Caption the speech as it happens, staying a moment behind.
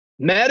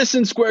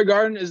Madison Square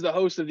Garden is the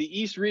host of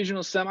the East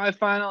Regional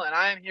Semifinal, and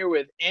I am here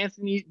with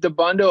Anthony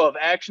Dabbundo of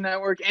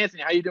ActionNetwork.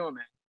 Anthony, how you doing,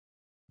 man?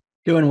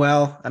 Doing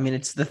well. I mean,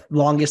 it's the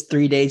longest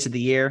 3 days of the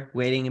year,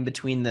 waiting in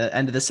between the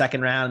end of the second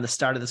round and the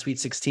start of the Sweet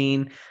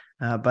 16.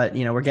 But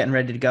we're getting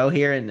ready to go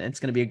here, and it's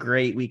going to be a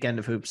great weekend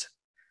of hoops.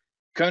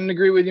 Couldn't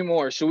agree with you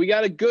more. So we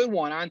got a good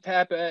one on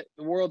tap at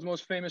the world's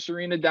most famous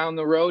arena down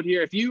the road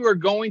here. If you are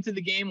going to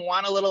the game,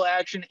 want a little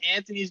action,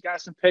 Anthony's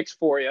got some picks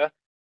for you.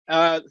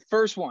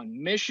 First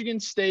one, Michigan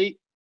State,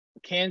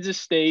 Kansas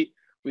State.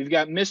 We've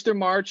got Mr.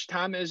 March,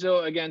 Tom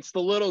Izzo against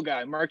the little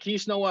guy,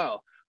 Marquise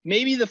Noel.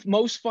 Maybe the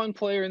most fun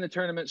player in the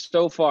tournament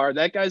so far.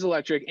 That guy's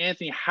electric.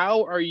 Anthony,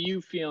 how are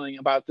you feeling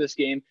about this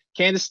game?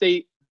 Kansas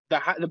State,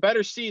 the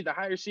better seed, the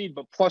higher seed,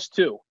 but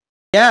 +2.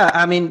 Yeah,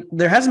 I mean,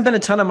 there hasn't been a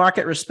ton of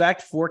market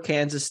respect for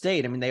Kansas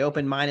State. I mean, they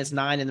opened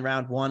 -9 in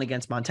round one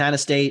against Montana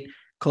State,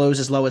 closed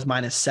as low as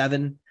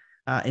 -7.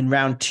 In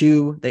round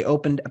two, they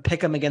opened a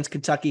pick'em against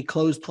Kentucky,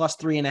 closed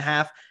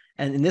 +3.5.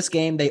 And in this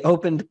game, they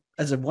opened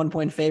as a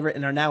 1-point favorite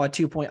and are now a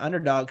 2-point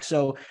underdog.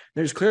 So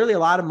there's clearly a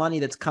lot of money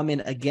that's come in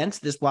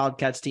against this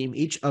Wildcats team,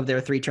 each of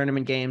their 3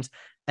 tournament games.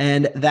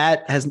 And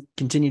that has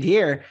continued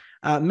here.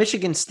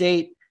 Michigan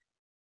State,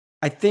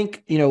 I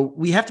think,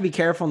 we have to be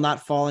careful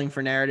not falling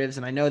for narratives.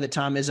 And I know that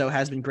Tom Izzo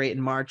has been great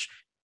in March.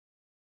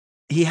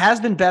 He has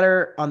been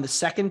better on the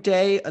second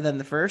day than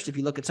the first, if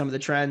you look at some of the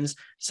trends.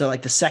 So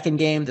like the second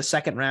game, the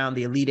second round,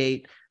 the Elite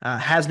Eight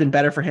has been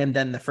better for him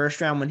than the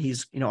first round when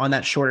he's, on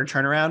that shorter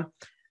turnaround.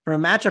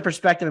 From a matchup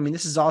perspective, I mean,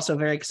 this is also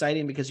very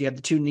exciting because you have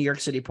the 2 New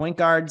York City point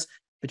guards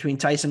between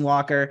Tyson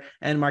Walker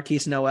and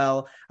Marquise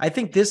Noel. I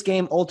think this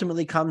game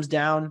ultimately comes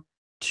down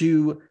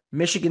to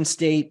Michigan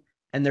State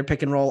and their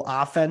pick and roll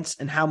offense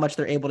and how much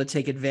they're able to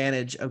take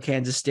advantage of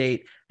Kansas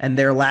State and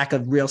their lack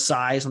of real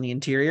size on the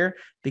interior,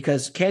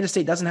 because Kansas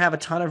State doesn't have a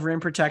ton of rim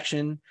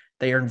protection.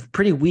 They are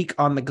pretty weak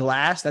on the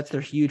glass. That's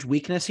their huge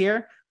weakness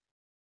here.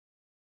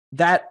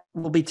 That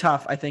will be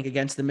tough, I think,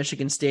 against the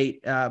Michigan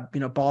State,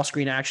 ball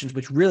screen actions,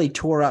 which really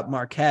tore up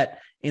Marquette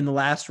in the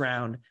last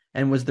round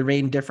and was the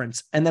main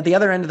difference. And at the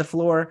other end of the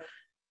floor,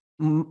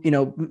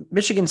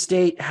 Michigan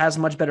State has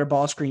much better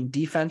ball screen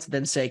defense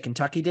than, say,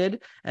 Kentucky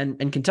did. And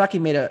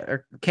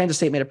Kansas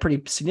State made a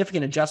pretty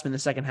significant adjustment in the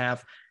second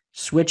half,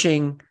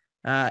 switching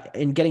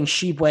and getting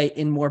Sheepway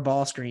in more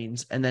ball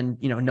screens. And then,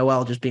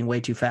 Noel just being way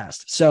too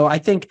fast. So I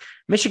think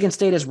Michigan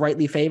State is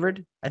rightly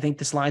favored. I think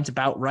this line's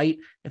about right.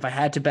 If I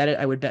had to bet it,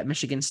 I would bet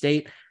Michigan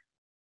State.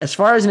 As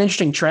far as an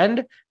interesting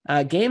trend,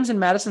 games in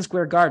Madison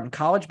Square Garden,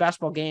 college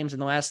basketball games in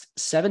the last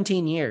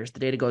 17 years, the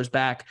data goes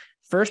back,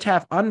 first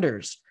half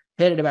unders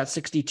hit at about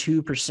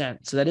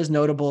 62%. So that is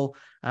notable,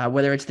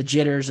 whether it's the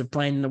jitters of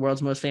playing in the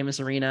world's most famous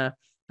arena.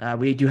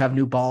 We do have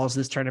new balls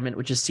this tournament,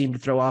 which has seemed to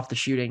throw off the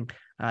shooting.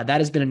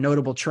 That has been a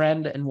notable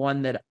trend and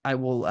one that I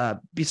will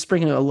be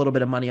springing a little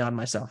bit of money on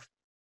myself.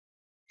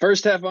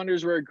 First half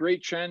unders were a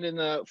great trend in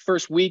the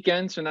first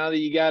weekend. So now that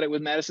you got it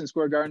with Madison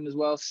Square Garden as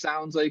well,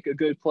 sounds like a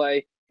good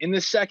play. In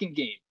the second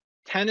game,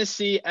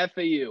 Tennessee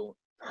FAU.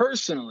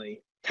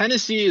 Personally,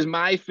 Tennessee is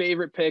my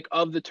favorite pick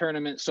of the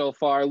tournament so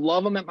far.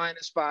 Love them at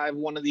 -5,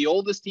 one of the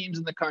oldest teams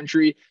in the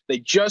country. They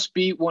just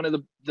beat one of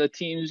the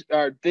teams,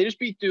 they just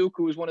beat Duke,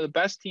 who was one of the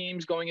best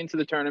teams going into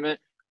the tournament.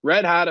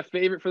 Red hot, a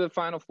favorite for the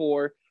Final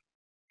Four.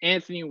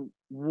 Anthony,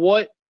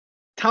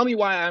 tell me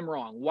why I'm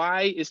wrong.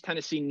 Why is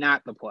Tennessee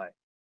not the play?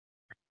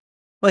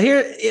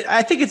 Well,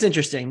 I think it's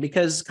interesting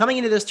because coming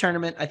into this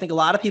tournament, I think a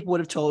lot of people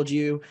would have told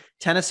you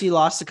Tennessee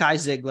lost to Kai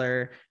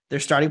Ziegler, their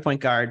starting point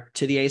guard,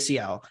 to the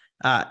ACL.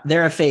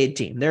 They're a fade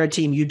team. They're a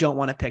team you don't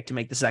want to pick to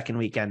make the second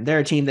weekend. They're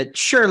a team that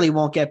surely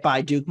won't get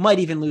by Duke, might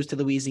even lose to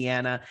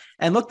Louisiana.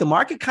 And look, the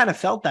market kind of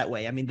felt that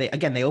way. I mean, they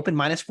opened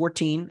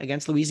 -14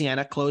 against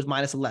Louisiana, closed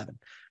 -11.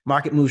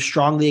 Market moves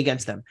strongly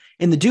against them.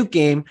 In the Duke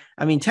game,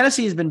 I mean,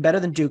 Tennessee has been better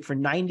than Duke for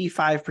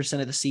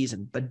 95% of the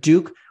season, but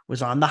Duke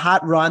was on the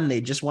hot run. They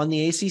just won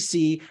the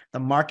ACC. The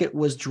market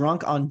was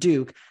drunk on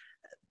Duke.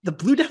 The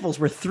Blue Devils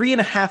were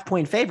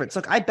 3.5-point favorites.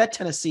 Look, I bet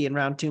Tennessee in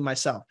round 2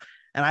 myself,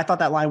 and I thought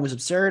that line was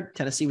absurd.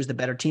 Tennessee was the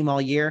better team all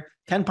year.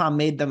 KenPom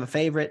made them a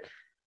favorite.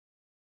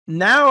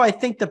 Now I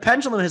think the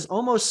pendulum has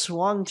almost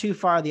swung too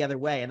far the other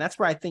way, and that's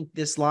where I think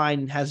this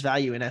line has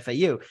value in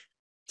FAU.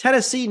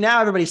 Tennessee,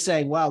 now everybody's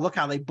saying, wow, look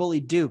how they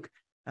bullied Duke.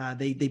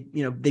 They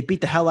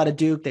beat the hell out of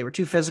Duke. They were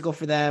too physical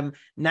for them.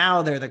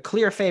 Now they're the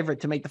clear favorite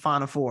to make the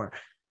Final Four.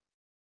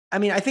 I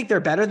mean, I think they're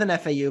better than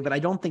FAU, but I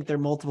don't think they're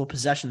multiple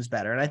possessions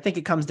better. And I think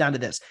it comes down to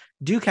this.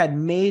 Duke had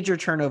major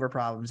turnover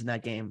problems in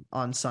that game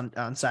on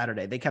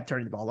Saturday. They kept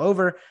turning the ball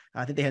over.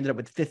 I think they ended up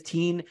with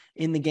 15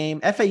 in the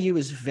game. FAU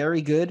is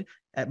very good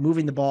at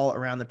moving the ball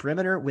around the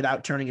perimeter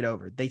without turning it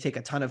over. They take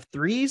a ton of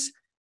threes.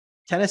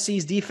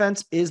 Tennessee's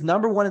defense is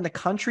number 1 in the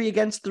country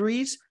against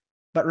threes.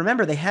 But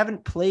remember, they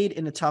haven't played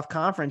in a tough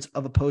conference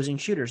of opposing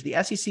shooters. The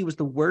SEC was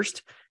the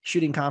worst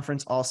shooting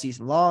conference all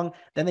season long.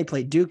 Then they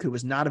played Duke, who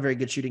was not a very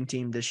good shooting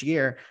team this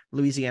year.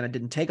 Louisiana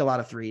didn't take a lot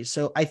of threes.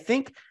 So I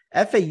think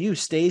FAU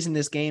stays in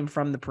this game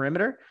from the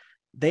perimeter.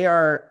 They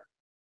are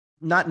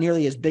not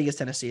nearly as big as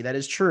Tennessee. That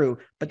is true,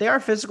 but they are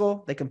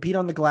physical. They compete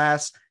on the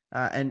glass.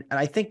 And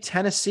I think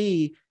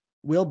Tennessee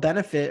will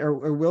benefit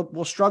or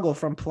will struggle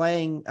from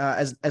playing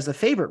as the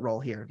favorite role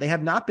here. They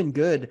have not been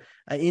good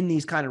in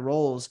these kind of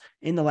roles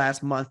in the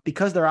last month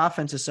because their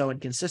offense is so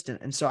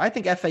inconsistent. And so I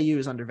think FAU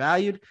is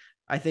undervalued.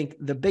 I think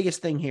the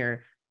biggest thing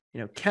here,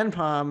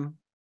 KenPom,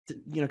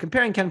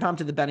 comparing KenPom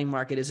to the betting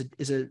market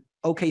is a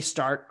okay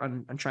start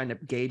on trying to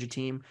gauge a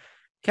team.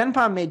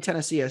 KenPom made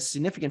Tennessee a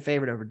significant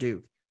favorite over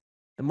Duke.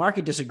 The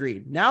market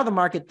disagreed. Now the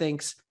market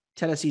thinks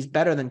Tennessee's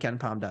better than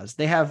KenPom does.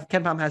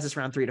 KenPom has this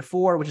around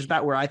 3-4, which is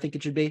about where I think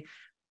it should be.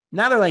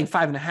 Now they're laying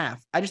 5.5.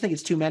 I just think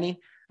it's too many.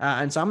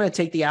 And so I'm going to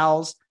take the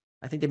Owls.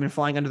 I think they've been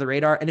flying under the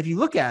radar. And if you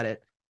look at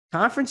it,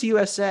 Conference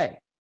USA,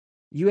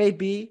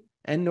 UAB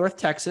and North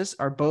Texas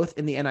are both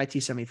in the NIT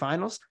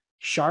semifinals.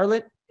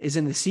 Charlotte is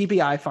in the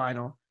CBI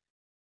final.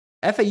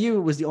 FAU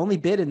was the only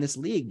bid in this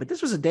league, but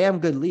this was a damn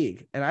good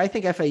league. And I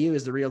think FAU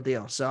is the real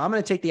deal. So I'm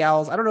going to take the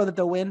Owls. I don't know that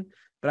they'll win,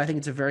 but I think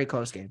it's a very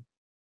close game.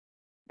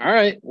 All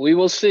right, we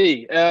will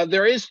see.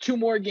 There is 2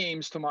 more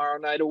games tomorrow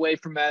night away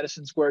from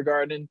Madison Square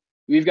Garden.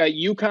 We've got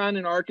UConn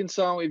and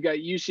Arkansas. We've got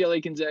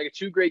UCLA Gonzaga.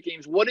 2 great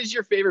games. What is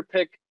your favorite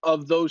pick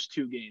of those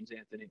 2 games,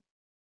 Anthony?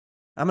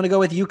 I'm going to go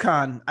with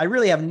UConn. I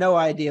really have no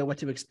idea what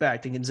to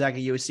expect in Gonzaga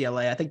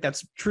UCLA. I think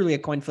that's truly a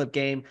coin flip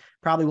game.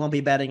 Probably won't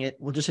be betting it.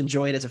 We'll just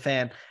enjoy it as a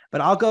fan.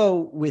 But I'll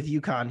go with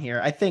UConn here.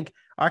 I think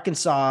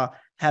Arkansas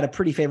had a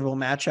pretty favorable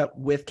matchup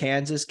with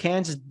Kansas.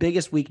 Kansas'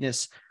 biggest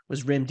weakness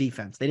was rim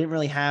defense. They didn't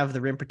really have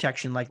the rim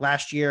protection like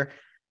last year,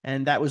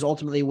 and that was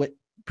ultimately what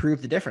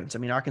proved the difference. I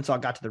mean, Arkansas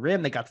got to the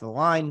rim, they got to the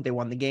line, they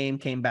won the game,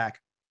 came back.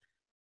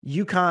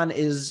 UConn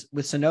is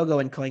with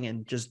Sonogo and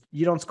Klingon. Just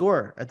you don't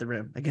score at the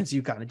rim against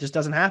UConn. It just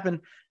doesn't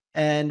happen.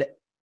 And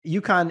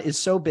UConn is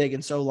so big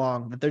and so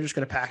long that they're just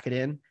going to pack it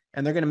in,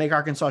 and they're going to make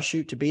Arkansas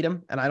shoot to beat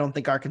them. And I don't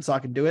think Arkansas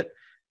can do it.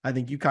 I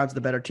think UConn's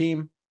the better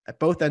team at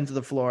both ends of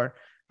the floor.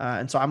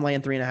 And so I'm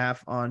laying 3.5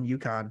 on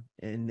UConn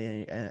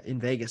in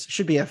Vegas.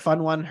 Should be a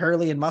fun one.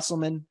 Hurley and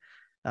Musselman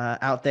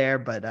out there,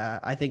 but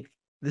I think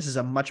this is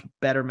a much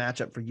better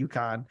matchup for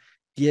UConn,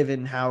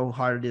 given how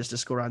hard it is to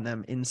score on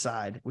them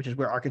inside, which is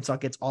where Arkansas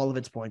gets all of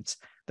its points.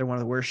 They're one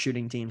of the worst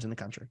shooting teams in the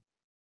country.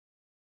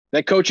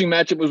 That coaching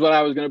matchup was what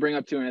I was going to bring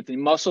up too, Anthony.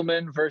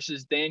 Musselman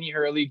versus Danny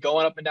Hurley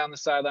going up and down the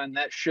sideline.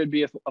 That should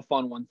be a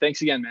fun one.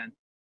 Thanks again, man.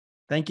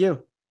 Thank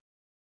you.